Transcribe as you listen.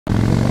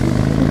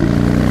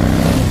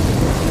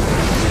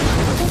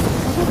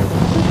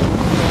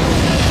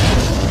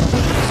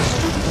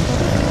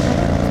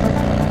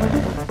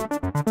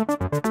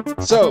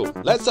So,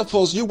 let's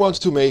suppose you want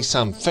to make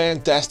some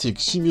fantastic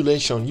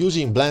simulation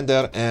using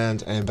Blender and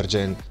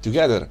Embergen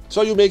together.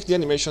 So you make the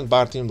animation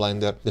part in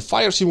Blender, the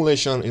fire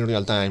simulation in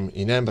real time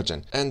in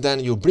Embergen, and then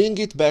you bring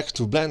it back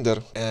to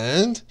Blender,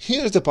 and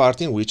here's the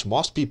part in which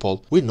most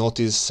people will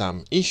notice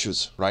some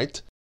issues,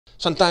 right?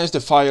 Sometimes the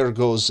fire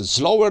goes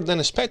slower than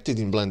expected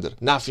in Blender,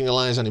 nothing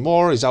aligns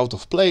anymore, is out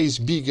of place,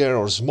 bigger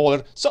or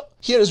smaller, so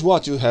here's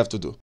what you have to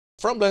do.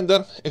 From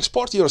Blender,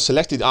 export your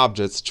selected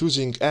objects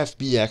choosing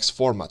FBX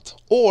format,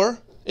 or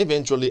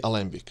eventually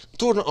Alembic.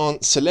 Turn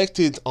on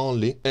Selected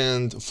Only,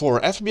 and for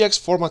FBX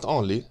format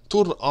only,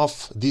 turn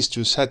off these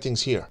two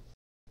settings here.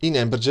 In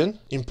Embergen,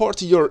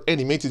 import your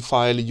animated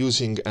file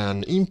using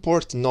an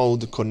import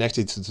node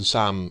connected to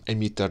some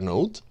emitter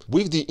node.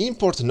 With the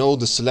import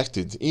node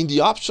selected, in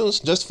the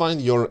options just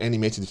find your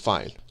animated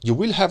file. You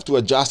will have to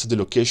adjust the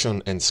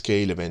location and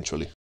scale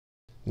eventually.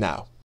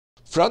 Now,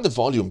 from the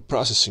volume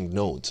processing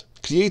node,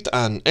 create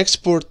an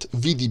export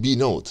VDB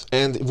node,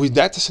 and with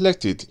that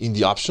selected in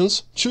the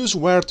options, choose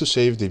where to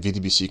save the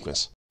VDB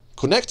sequence.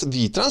 Connect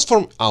the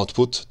transform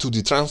output to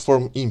the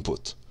transform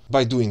input.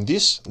 By doing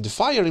this, the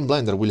fire in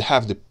Blender will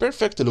have the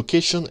perfect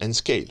location and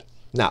scale.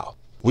 Now,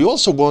 we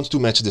also want to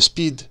match the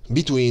speed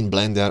between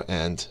Blender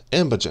and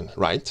Embergen,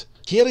 right?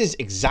 Here is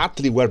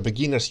exactly where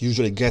beginners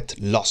usually get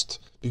lost,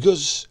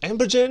 because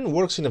Embergen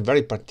works in a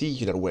very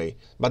particular way,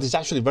 but it's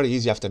actually very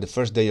easy after the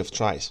first day of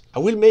tries. I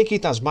will make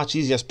it as much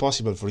easy as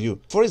possible for you.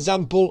 For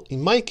example,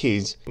 in my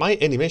case, my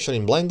animation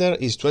in Blender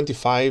is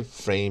 25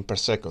 frames per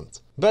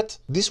second. But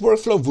this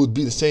workflow would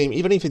be the same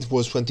even if it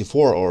was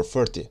 24 or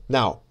 30.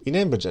 Now, in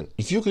Embergen,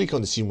 if you click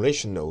on the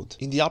simulation node,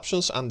 in the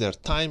options under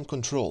time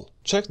control,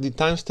 check the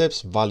time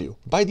steps value.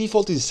 By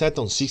default it is set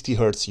on 60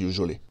 Hz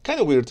usually.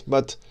 Kinda weird,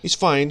 but it's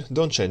fine,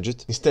 don't change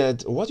it.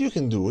 Instead, what you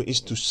can do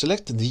is to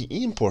select the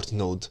import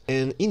node,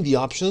 and in the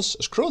options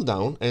scroll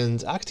down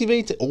and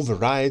activate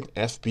override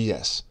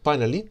FPS.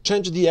 Finally,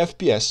 change the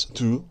FPS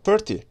to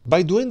 30.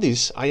 By doing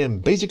this, I am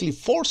basically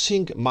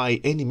forcing my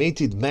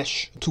animated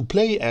mesh to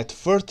play at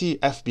 30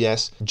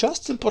 FPS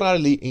just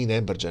temporarily in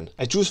Embergen.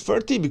 I choose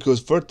 30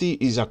 because 30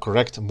 is a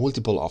correct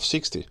multiple of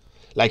 60,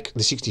 like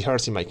the 60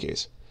 Hz in my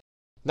case.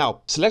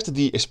 Now, select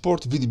the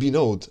export VDB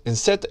node and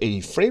set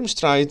a frame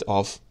stride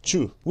of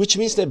 2, which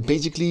means that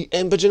basically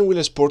Embergen will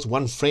export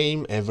 1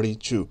 frame every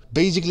 2.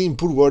 Basically, in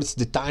poor words,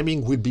 the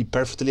timing will be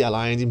perfectly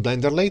aligned in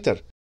Blender later.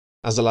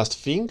 As a last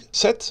thing,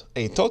 set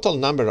a total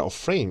number of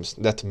frames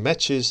that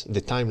matches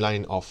the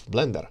timeline of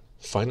Blender.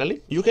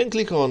 Finally, you can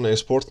click on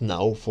Export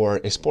Now for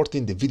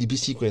exporting the VDB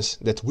sequence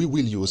that we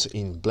will use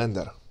in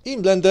Blender.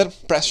 In Blender,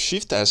 press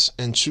Shift S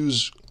and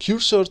choose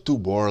Cursor to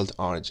World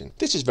Origin.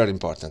 This is very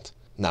important.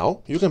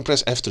 Now, you can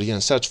press F3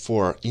 and search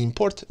for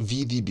Import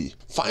VDB.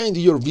 Find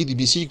your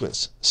VDB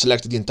sequence,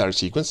 select the entire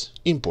sequence,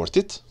 import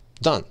it,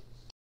 done.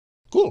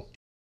 Cool.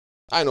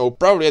 I know,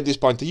 probably at this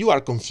point you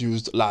are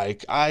confused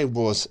like I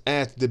was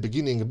at the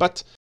beginning,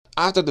 but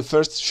after the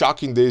first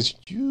shocking days,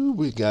 you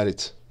will get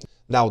it.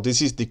 Now,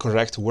 this is the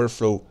correct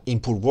workflow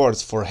in poor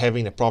words for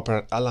having a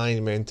proper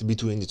alignment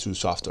between the two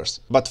softwares.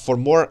 But for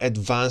more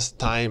advanced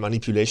time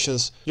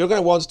manipulations, you're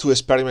going to want to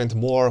experiment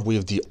more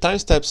with the time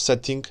steps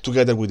setting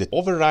together with the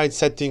override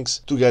settings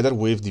together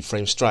with the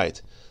frame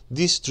stride.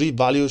 These three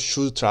values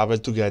should travel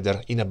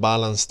together in a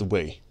balanced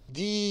way.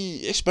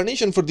 The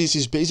explanation for this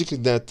is basically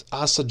that,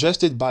 as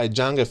suggested by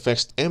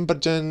JangFX,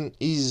 Embergen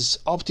is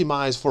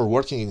optimized for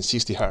working in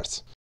 60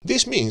 Hz.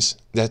 This means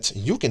that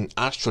you can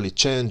actually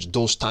change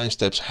those time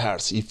steps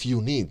hertz if you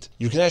need.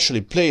 You can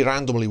actually play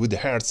randomly with the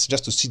hertz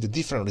just to see the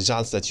different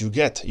results that you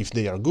get, if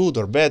they are good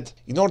or bad,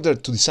 in order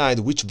to decide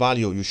which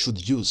value you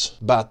should use.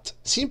 But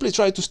simply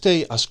try to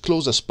stay as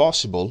close as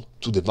possible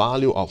to the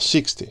value of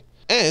 60.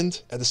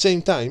 And at the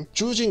same time,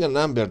 choosing a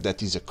number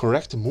that is a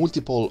correct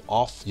multiple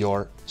of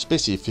your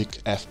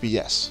specific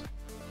FPS.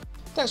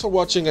 Thanks for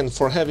watching and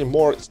for having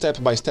more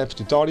step-by-step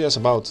tutorials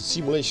about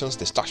simulations,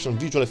 destruction,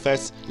 visual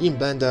effects in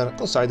Blender,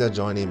 consider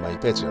joining my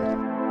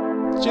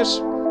Patreon.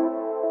 Cheers!